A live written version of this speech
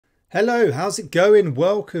Hello, how's it going?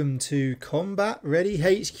 Welcome to Combat Ready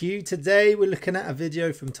HQ. Today we're looking at a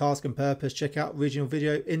video from Task and Purpose. Check out original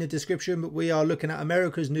video in the description, but we are looking at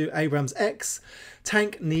America's new Abrams X.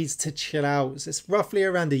 Tank needs to chill out. It's roughly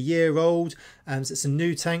around a year old, so it's a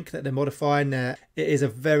new tank that they're modifying there. It is a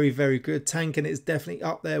very, very good tank, and it's definitely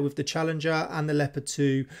up there with the Challenger and the Leopard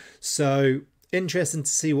 2. So interesting to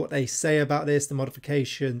see what they say about this, the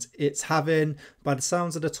modifications it's having. By the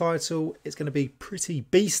sounds of the title, it's going to be pretty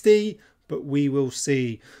beasty, but we will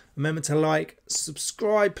see. Remember to like,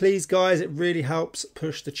 subscribe please guys, it really helps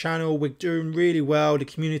push the channel. We're doing really well, the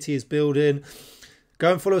community is building.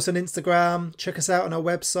 Go and follow us on Instagram, check us out on our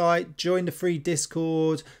website, join the free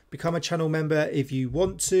Discord, become a channel member if you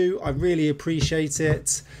want to. I really appreciate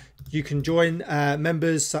it. You can join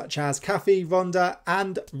members such as Kathy, Rhonda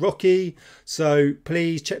and Rocky. So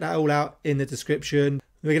please check that all out in the description.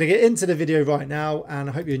 We're going to get into the video right now and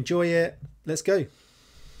I hope you enjoy it. Let's go.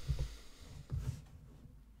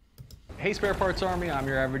 Hey Spare Parts Army, I'm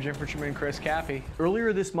your average infantryman Chris Caffey.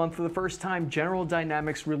 Earlier this month, for the first time, General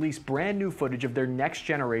Dynamics released brand new footage of their next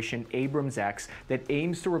generation Abrams X that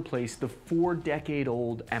aims to replace the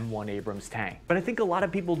 4-decade-old M1 Abrams tank. But I think a lot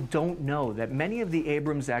of people don't know that many of the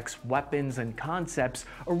Abrams X weapons and concepts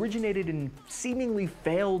originated in seemingly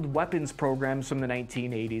failed weapons programs from the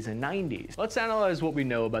 1980s and 90s. Let's analyze what we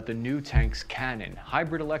know about the new tank's cannon,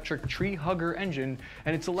 hybrid electric tree hugger engine,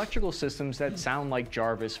 and its electrical systems that sound like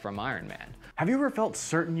Jarvis from Iron Man. Have you ever felt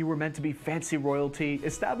certain you were meant to be fancy royalty?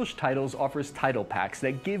 Established Titles offers title packs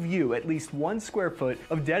that give you at least 1 square foot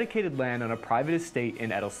of dedicated land on a private estate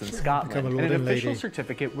in Edelston, Scotland, and an official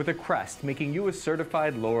certificate with a crest making you a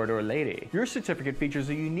certified lord or lady. Your certificate features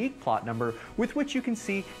a unique plot number with which you can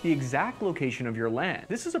see the exact location of your land.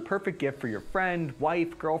 This is a perfect gift for your friend,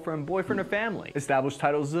 wife, girlfriend, boyfriend, or family. Established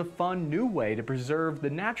Titles is a fun new way to preserve the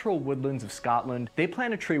natural woodlands of Scotland. They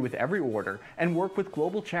plant a tree with every order and work with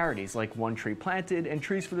global charities like One Tree Planted and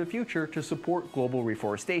Trees for the Future to support global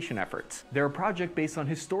reforestation efforts. They're a project based on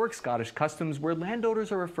historic Scottish customs where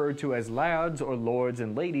landowners are referred to as lairds or lords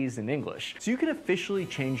and ladies in English. So you can officially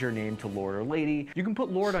change your name to lord or lady. You can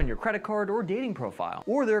put lord on your credit card or dating profile.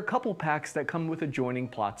 Or there are couple packs that come with adjoining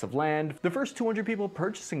plots of land. The first 200 people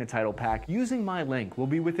purchasing a title pack using my link will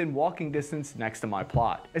be within walking distance next to my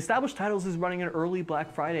plot. Established Titles is running an early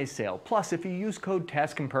Black Friday sale. Plus, if you use code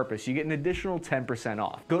Task and Purpose, you get an additional 10%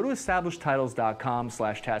 off. Go to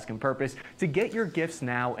establishedtitles.com/taskandpurpose to get your gifts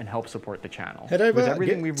now and help support the channel. Head over, with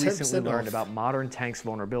everything we've recently learned off about modern tanks'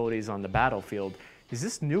 vulnerabilities on the battlefield, is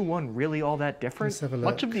this new one really all that different?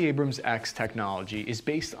 Much of the Abrams X technology is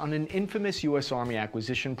based on an infamous US Army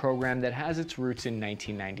acquisition program that has its roots in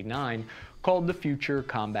 1999 called the Future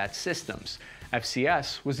Combat Systems.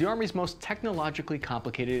 FCS was the Army's most technologically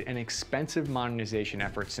complicated and expensive modernization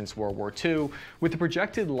effort since World War II, with a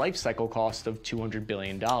projected life cycle cost of $200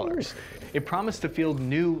 billion. It promised to field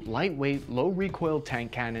new, lightweight, low-recoil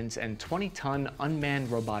tank cannons and 20-ton unmanned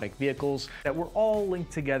robotic vehicles that were all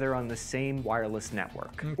linked together on the same wireless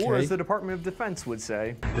network. Or as the Department of Defense would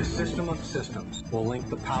say, the system of systems will link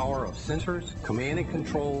the power of sensors, command and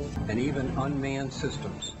control, and even unmanned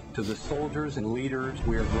systems to the soldiers and leaders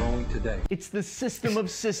we are growing today. It's the system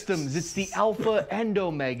of systems. It's the alpha and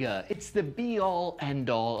omega. It's the be-all,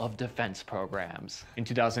 end-all of defense programs. In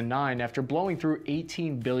 2009, after blowing through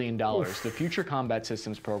 $18 billion, the Future Combat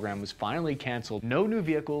Systems program was finally canceled. No new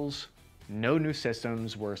vehicles, no new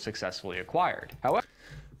systems were successfully acquired. However,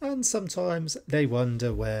 and sometimes they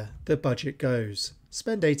wonder where the budget goes.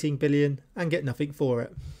 Spend 18 billion and get nothing for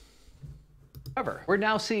it. We're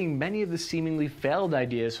now seeing many of the seemingly failed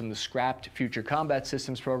ideas from the scrapped Future Combat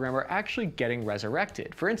Systems program are actually getting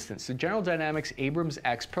resurrected. For instance, the General Dynamics Abrams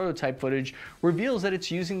X prototype footage reveals that it's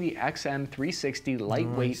using the XM360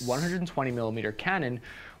 lightweight 120mm cannon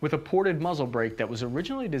with a ported muzzle brake that was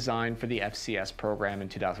originally designed for the FCS program in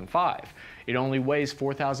 2005. It only weighs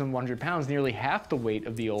 4,100 pounds, nearly half the weight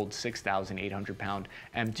of the old 6,800 pound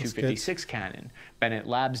M256 cannon. Bennett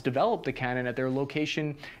Labs developed the cannon at their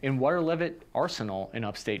location in Waterlevitt Arsenal in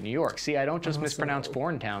upstate New York. See, I don't just mispronounce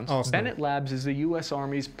foreign towns. Bennett Labs is the US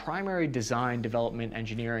Army's primary design, development,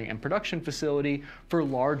 engineering, and production facility for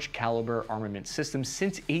large caliber armament systems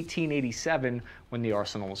since 1887, when the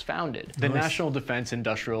arsenal was founded. The National Defense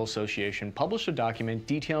Industrial Association published a document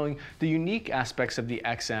detailing the unique aspects of the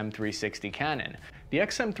XM360 cannon. The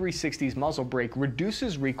XM360's muzzle brake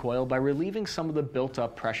reduces recoil by relieving some of the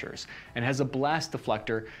built-up pressures and has a blast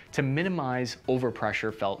deflector to minimize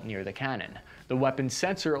overpressure felt near the cannon. The weapon's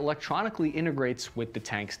sensor electronically integrates with the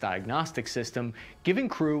tank's diagnostic system, giving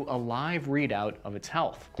crew a live readout of its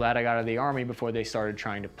health. Glad I got out of the Army before they started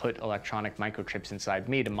trying to put electronic microchips inside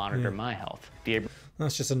me to monitor my health.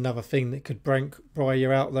 That's just another thing that could break while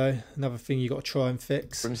you're out though. Another thing you got to try and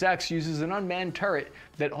fix. Abrams X uses an unmanned turret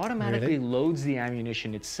that automatically loads the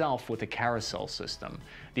ammunition itself with a carousel system.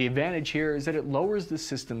 The advantage here is that it lowers the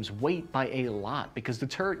system's weight by a lot because the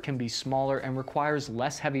turret can be smaller and requires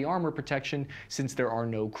less heavy armor protection since there are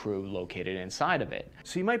no crew located inside of it.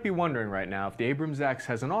 So you might be wondering right now, if the Abrams X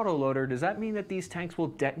has an autoloader, does that mean that these tanks will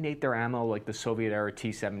detonate their ammo like the Soviet-era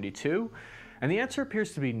T-72? And the answer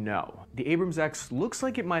appears to be no. The Abrams X looks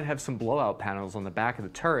like it might have some blowout panels on the back of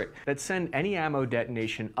the turret that send any ammo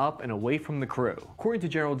detonation up and away from the crew. According to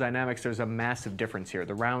General Dynamics, there's a massive difference here.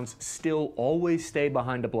 The rounds still always stay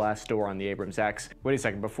behind a blast door on the Abrams X. Wait a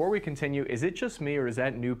second, before we continue, is it just me or does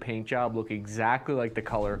that new paint job look exactly like the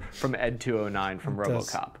color from Ed 209 from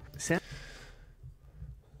RoboCop?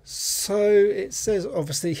 So it says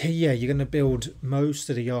obviously, yeah, you're going to build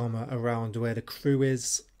most of the armor around where the crew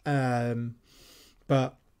is.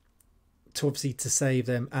 But obviously to save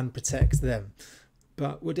them and protect them.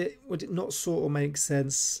 But would it not sort of make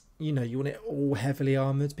sense? You know, you want it all heavily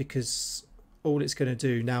armored, because all it's going to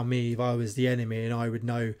do now, me, if I was the enemy and I would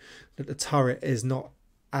know that the turret is not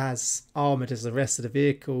as armored as the rest of the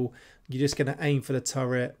vehicle, you're just going to aim for the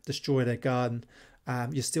turret, destroy their gun.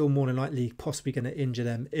 You're still more than likely possibly going to injure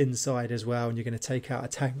them inside as well, and you're going to take out a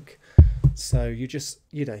tank. So you just,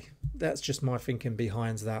 you know, that's just my thinking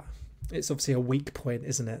behind that. It's obviously a weak point,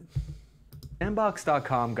 isn't it?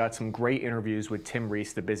 Sandbox.com got some great interviews with Tim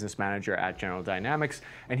Reese, the business manager at General Dynamics,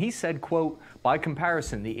 and he said, quote, by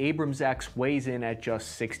comparison, the Abrams X weighs in at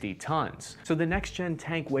just 60 tons. So the next-gen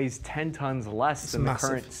tank weighs 10 tons less than the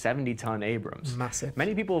current 70-ton Abrams. Massive.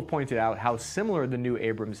 Many people have pointed out how similar the new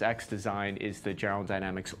Abrams X design is to General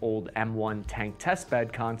Dynamics' old M1 tank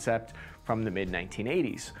testbed concept from the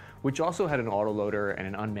mid-1980s, which also had an autoloader and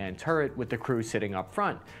an unmanned turret with the crew sitting up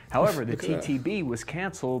front. However, the TTB was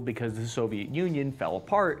canceled because the Soviet Union fell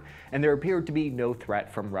apart and there appeared to be no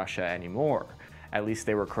threat from Russia anymore. At least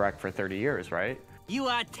they were correct for 30 years, right? You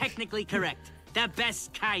are technically correct. The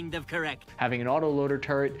best kind of correct. Having an autoloader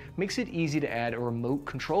turret makes it easy to add a remote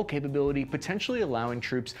control capability, potentially allowing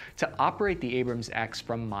troops to operate the Abrams X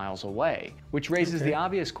from miles away. Which raises the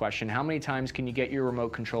obvious question, how many times can you get your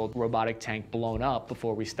remote controlled robotic tank blown up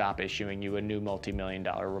before we stop issuing you a new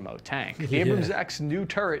multi-million-dollar remote tank? The Abrams X new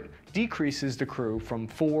turret decreases the crew from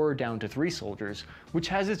 4 down to 3 soldiers, which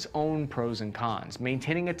has its own pros and cons.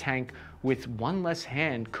 Maintaining a tank with one less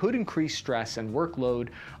hand could increase stress and workload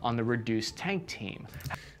on the reduced tank team.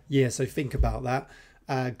 Yeah, so think about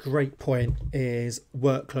that. Great point is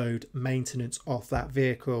workload maintenance off that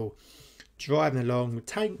vehicle. Driving along with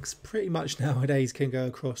tanks pretty much nowadays can go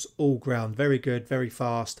across all ground. Very good, very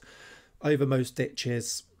fast, over most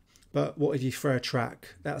ditches. But what if you throw a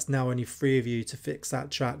track? That's now only 3 of you to fix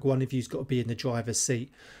that track. One of you's got to be in the driver's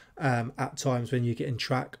seat at times when you're getting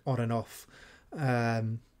track on and off.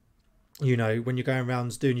 You know, when you're going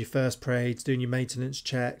around doing your first parades, doing your maintenance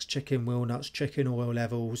checks, checking wheel nuts, checking oil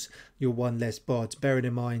levels, you're one less bod. Bearing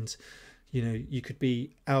in mind, you know, you could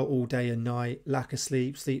be out all day and night, lack of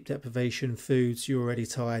sleep, sleep deprivation, foods, you're already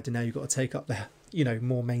tired, and now you've got to take up the, you know,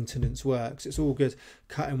 more maintenance work. So it's all good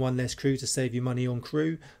cutting one less crew to save you money on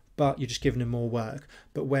crew, but you're just giving them more work.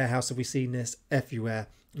 But warehouse, have we seen this everywhere?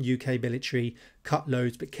 UK military cut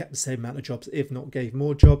loads but kept the same amount of jobs, if not gave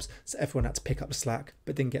more jobs, so everyone had to pick up the slack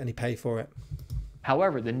but didn't get any pay for it.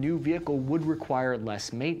 However, the new vehicle would require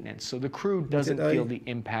less maintenance, so the crew doesn't feel the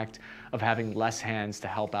impact of having less hands to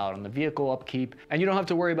help out on the vehicle upkeep, and you don't have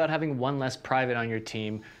to worry about having one less private on your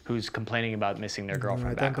team who's complaining about missing their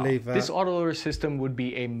girlfriend back home. This autoloader system would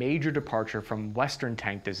be a major departure from Western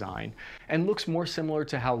tank design and looks more similar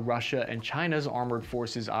to how Russia and China's armored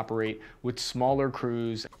forces operate with smaller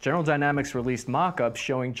crews. General Dynamics released mock-ups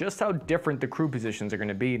showing just how different the crew positions are going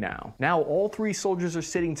to be now. Now all 3 soldiers are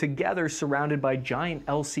sitting together surrounded by giant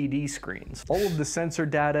LCD screens. All of the sensor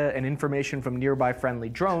data and information from nearby friendly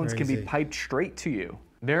drones can be piped straight to you.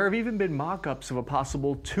 There have even been mock-ups of a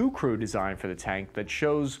possible 2-crew design for the tank that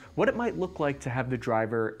shows what it might look like to have the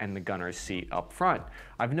driver and the gunner's seat up front.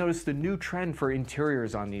 I've noticed the new trend for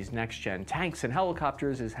interiors on these next-gen tanks and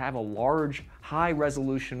helicopters is have a large,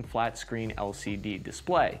 high-resolution flat-screen LCD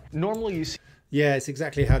display. Normally you see... Yeah, it's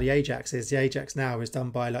exactly how the Ajax is. The Ajax now is done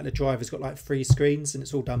by, like, the driver's got like 3 screens and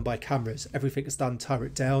it's all done by cameras. Everything is done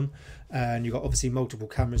turret down, and you've got obviously multiple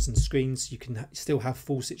cameras and screens. You can still have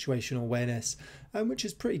full situational awareness, which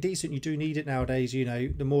is pretty decent. You do need it nowadays. You know,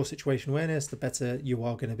 the more situational awareness, the better you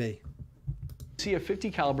are going to be. See a 50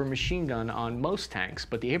 caliber machine gun on most tanks,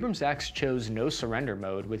 but the Abrams X chose no surrender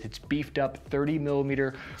mode with its beefed up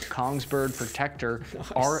 30mm Kongsberg Protector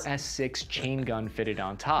RS6 chain gun fitted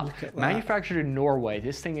on top. Manufactured in Norway,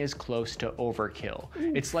 this thing is close to overkill.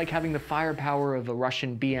 It's like having the firepower of a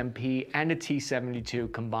Russian BMP and a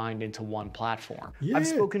T-72 combined into one platform. I've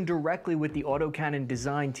spoken directly with the autocannon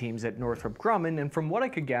design teams at Northrop Grumman, and from what I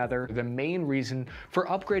could gather, the main reason for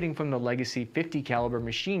upgrading from the legacy 50 caliber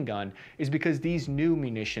machine gun is because these new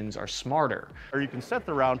munitions are smarter. Or you can set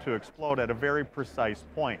the round to explode at a very precise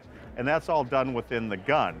point, and that's all done within the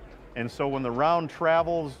gun. And so when the round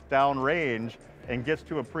travels downrange and gets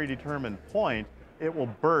to a predetermined point, it will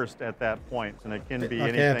burst at that point. And it can be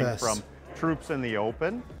anything from troops in the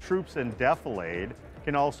open, troops in defilade,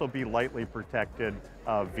 can also be lightly protected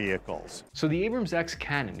vehicles. So the Abrams X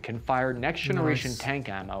cannon can fire next generation tank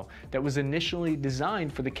ammo that was initially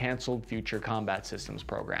designed for the canceled Future Combat Systems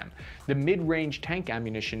program. The mid-range tank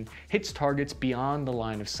ammunition hits targets beyond the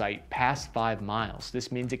line of sight past 5 miles.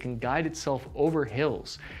 This means it can guide itself over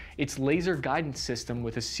hills. Its laser guidance system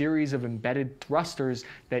with a series of embedded thrusters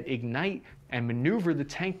that ignite and maneuver the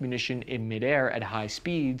tank munition in midair at high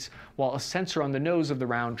speeds, while a sensor on the nose of the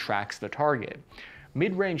round tracks the target.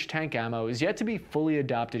 Mid-range tank ammo is yet to be fully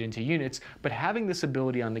adopted into units, but having this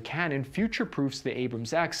ability on the cannon future-proofs the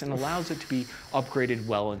Abrams X and allows it to be upgraded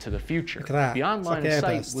well into the future. Beyond line of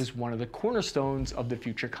sight was one of the cornerstones of the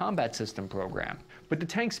Future Combat System program. But the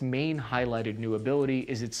tank's main highlighted new ability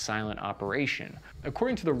is its silent operation.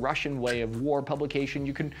 According to the Russian Way of War publication,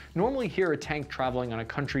 you can normally hear a tank traveling on a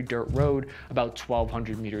country dirt road about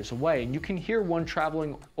 1,200 meters away, and you can hear one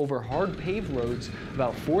traveling over hard paved roads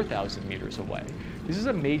about 4,000 meters away. This is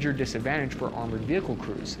a major disadvantage for armored vehicle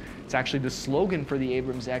crews. It's actually the slogan for the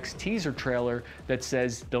Abrams X teaser trailer that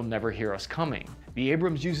says, "They'll never hear us coming." The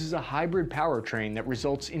Abrams uses a hybrid powertrain that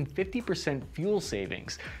results in 50% fuel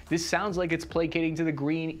savings. This sounds like it's placating to the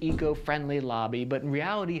green, eco-friendly lobby, but in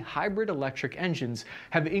reality, hybrid electric engines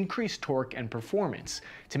have increased torque and performance.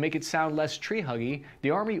 To make it sound less tree-huggy,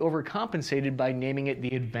 the Army overcompensated by naming it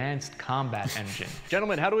the Advanced Combat Engine.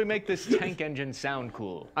 Gentlemen, how do we make this tank engine sound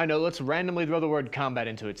cool? I know, let's randomly throw the word combat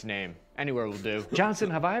into its name. Anywhere will do.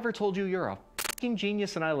 Johnson, have I ever told you you're a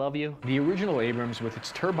genius and I love you? The original Abrams with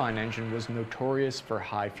its turbine engine was notorious for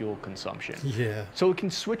high fuel consumption. So it can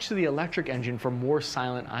switch to the electric engine for more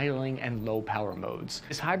silent idling and low power modes.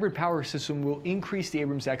 This hybrid power system will increase the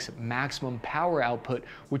Abrams X maximum power output,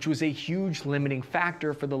 which was a huge limiting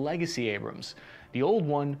factor for the legacy Abrams. The old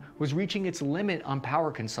one was reaching its limit on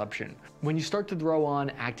power consumption. When you start to throw on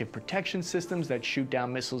active protection systems that shoot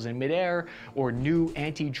down missiles in midair, or new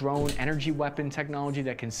anti-drone energy weapon technology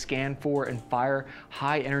that can scan for and fire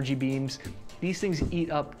high energy beams, these things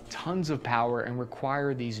eat up tons of power and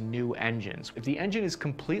require these new engines. If the engine is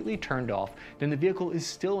completely turned off, then the vehicle is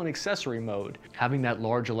still in accessory mode. Having that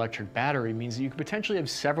large electric battery means that you could potentially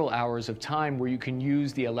have several hours of time where you can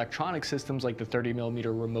use the electronic systems like the 30mm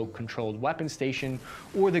remote controlled weapon station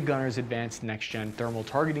or the gunner's advanced next-gen thermal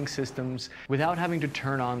targeting systems without having to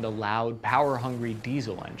turn on the loud, power-hungry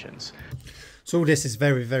diesel engines. So all this is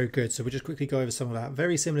very, very good. So we'll just quickly go over some of that.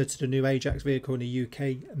 Very similar to the new Ajax vehicle in the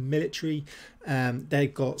UK military.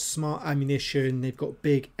 They've got smart ammunition. They've got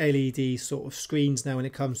big LED sort of screens now when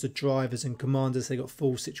it comes to drivers and commanders. They've got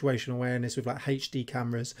full situational awareness with like HD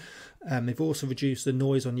cameras. They've also reduced the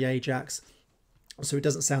noise on the Ajax, so it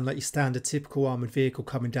doesn't sound like your standard typical armoured vehicle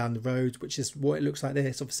coming down the road, which is what it looks like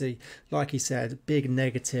this. Obviously, like he said, big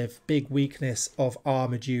negative, big weakness of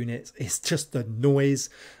armoured units. It's just the noise.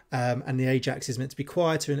 And the Ajax is meant to be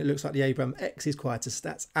quieter, and it looks like the Abrams X is quieter. So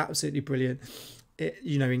that's absolutely brilliant. It,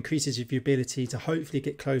 you know, increases your ability to hopefully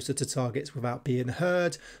get closer to targets without being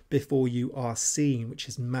heard before you are seen, which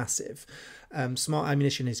is massive. Smart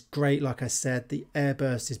ammunition is great. Like I said, the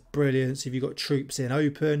airburst is brilliant. So if you've got troops in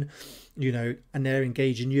open, you know, and they're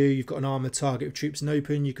engaging you, you've got an armoured target with troops in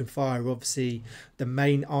open, you can fire obviously the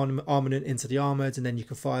main armament into the armoured, and then you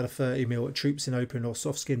can fire the 30mm at troops in open or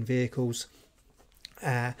soft skin vehicles.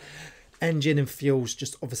 Engine and fuel's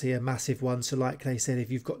just obviously a massive one. So like they said,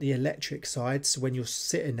 if you've got the electric side, so when you're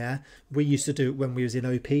sitting there, we used to do it when we was in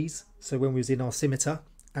OPs. So when we was in our scimitar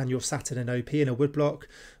and you're sat in an OP in a woodblock,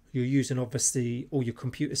 you're using obviously all your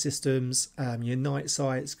computer systems, your night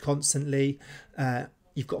sights constantly.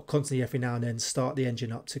 You've got constantly every now and then start the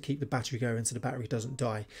engine up to keep the battery going so the battery doesn't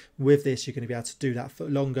die. With this, you're going to be able to do that for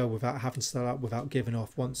longer without having to start up, without giving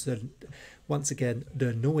off once again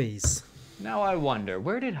the noise. Now I wonder,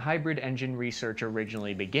 where did hybrid engine research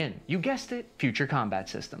originally begin? You guessed it, Future Combat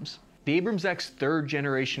Systems. The Abrams X third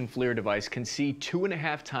generation FLIR device can see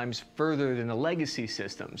 2.5 times further than the legacy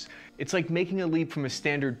systems. It's like making a leap from a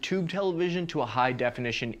standard tube television to a high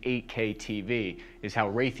definition 8K TV, is how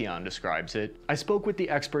Raytheon describes it. I spoke with the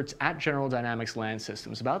experts at General Dynamics Land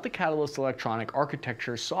Systems about the Catalyst electronic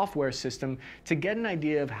architecture software system to get an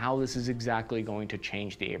idea of how this is exactly going to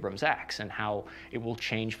change the Abrams X and how it will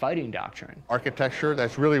change fighting doctrine. Architecture,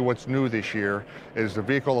 that's really what's new this year, is the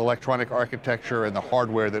vehicle electronic architecture and the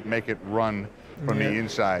hardware that make it run from the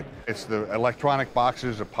inside. It's the electronic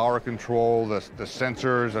boxes, the power control, the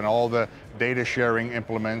sensors, and all the data sharing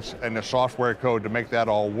implements, and the software code to make that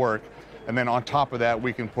all work. And then on top of that,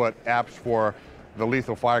 we can put apps for the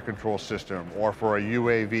lethal fire control system, or for a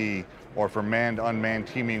UAV, or for manned-unmanned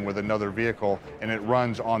teaming with another vehicle, and it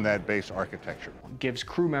runs on that base architecture. Gives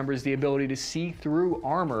crew members the ability to see through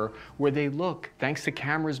armor where they look, thanks to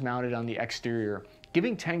cameras mounted on the exterior,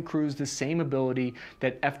 giving tank crews the same ability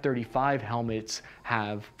that F-35 helmets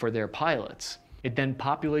have for their pilots. It then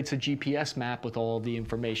populates a GPS map with all of the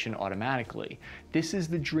information automatically. This is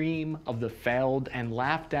the dream of the failed and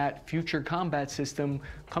laughed at future combat system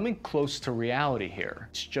coming close to reality here.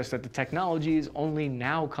 It's just that the technology is only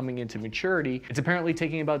now coming into maturity. It's apparently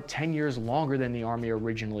taking about 10 years longer than the Army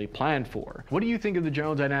originally planned for. What do you think of the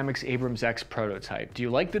General Dynamics Abrams X prototype? Do you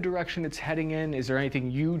like the direction it's heading in? Is there anything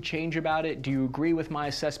you'd change about it? Do you agree with my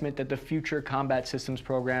assessment that the future combat systems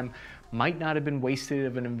program might not have been wasted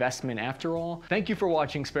of an investment after all? Thank you for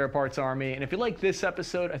watching Spare Parts Army, and if you like this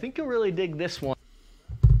episode, I think you'll really dig this one.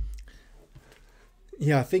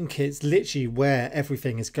 Yeah, I think it's literally where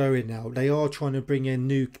everything is going now. They are trying to bring in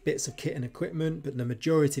new bits of kit and equipment, but the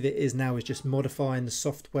majority of it is now is just modifying the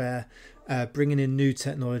software, bringing in new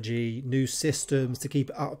technology, new systems to keep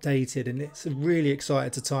it updated, and it's a really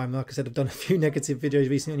exciting time. Like I said, I've done a few negative videos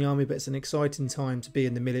recently on the Army, but it's an exciting time to be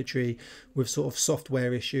in the military with sort of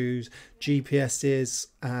software issues, GPSs,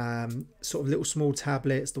 sort of little small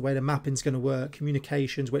tablets, the way the mapping's going to work,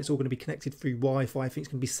 communications, where it's all going to be connected through Wi-Fi. I think it's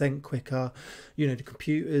going to be sent quicker, you know, the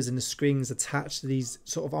computers and the screens attached to these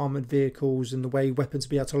sort of armoured vehicles, and the way weapons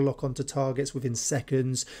will be able to lock onto targets within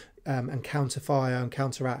seconds, and counterfire and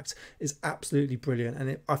counteract is absolutely brilliant.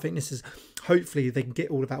 And I think this is, hopefully they can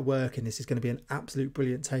get all of that working. This is going to be an absolute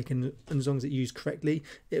brilliant take, and as long as it's used correctly,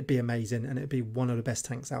 it'd be amazing, and it'd be one of the best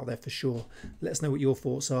tanks out there for sure. Let us know what your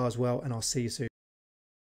thoughts are as well, and I'll see you soon.